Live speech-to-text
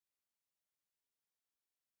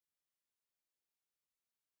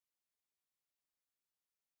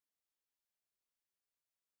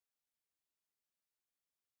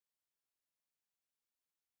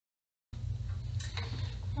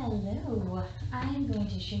Hello, I am going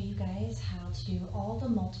to show you guys how to do all the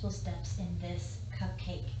multiple steps in this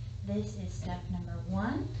cupcake. This is step number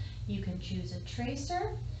 1. You can choose a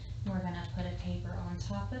tracer. We're going to put a paper on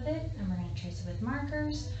top of it and we're going to trace it with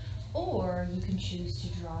markers, or you can choose to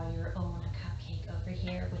draw your own cupcake over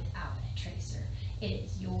here without a tracer. It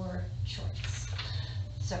is your choice.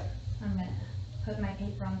 So I'm going to put my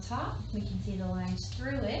paper on top. We can see the lines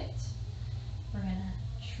through it. We're going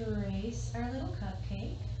to trace our little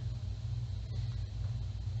cupcake.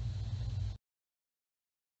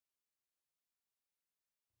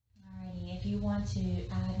 Alrighty, if you want to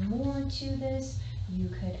add more to this, you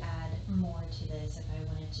could add more to this if I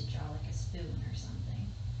wanted to draw like a spoon or something.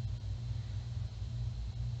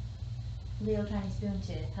 Little tiny spoon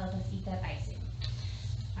to help us eat that icing.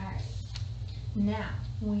 Alright, now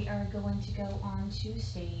we are going to go on to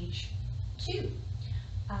stage 2.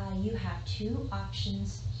 You have 2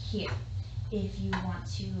 options here. If you want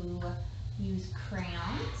to use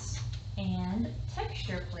crayons and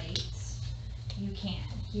texture plates, you can.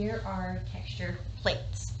 Here are texture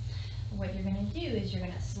plates. What you're going to do is you're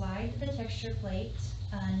going to slide the texture plate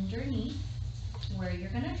underneath where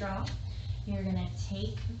you're going to draw. You're going to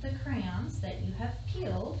take the crayons that you have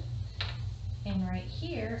peeled, and right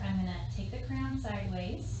here I'm going to take the crayon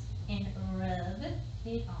sideways and rub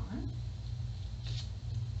it on.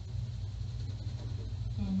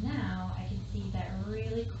 And now I can see that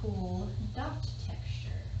really cool dot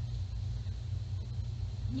texture.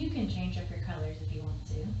 You can change up your colors if you want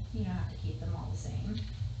to. You don't have to keep them all the same.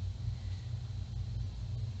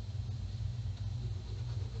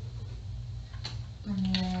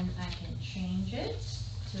 And then I can change it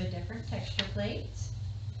to a different texture plate.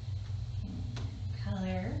 And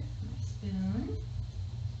color my spoon.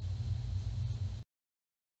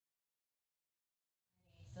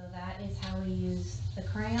 So that is how we use the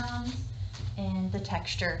crayons and the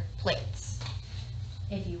texture plates.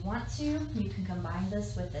 If you want to, you can combine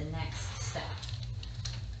this with the next step.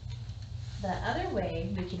 The other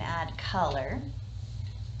way we can add color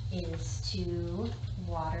is to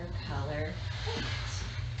watercolor paint.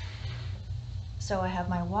 So I have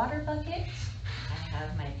my water bucket, I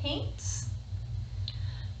have my paints,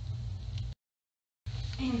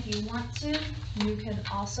 and if you want to, you can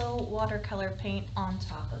also watercolor paint on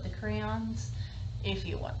top of the crayons if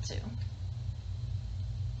you want to.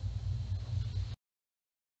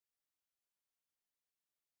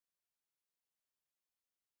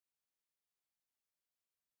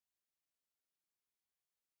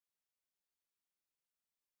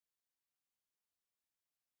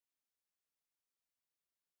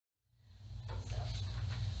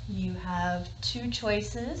 You have 2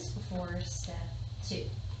 choices for step 2.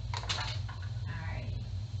 Alright.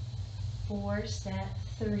 For step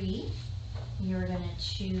 3, you're going to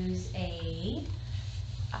choose a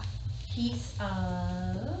piece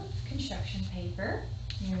of construction paper.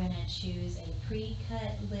 You're going to choose a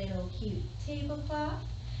pre-cut little cute tablecloth.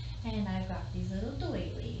 And I've got these little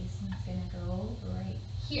doilies, and it's going to go right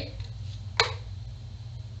here.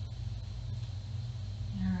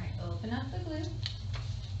 Alright, open up the glue.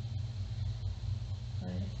 Put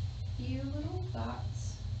a few little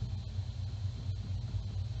dots.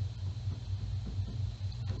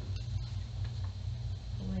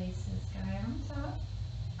 Place this guy on top.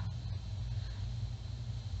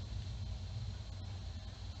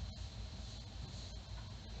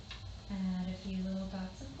 Add a few little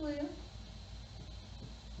dots of glue.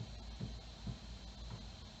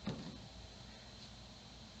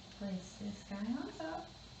 Place this guy on top.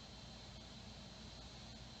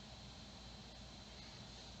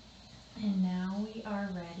 And now we are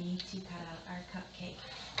ready to cut out our cupcake.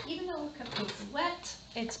 Even though our cupcake's wet,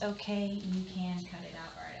 it's okay, you can cut it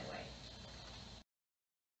out right away.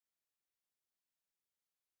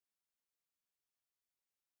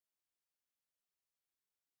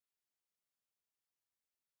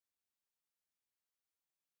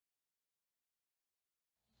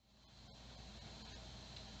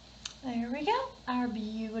 There we go. Our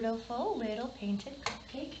beautiful little painted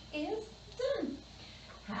cupcake is done.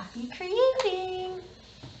 Happy creating!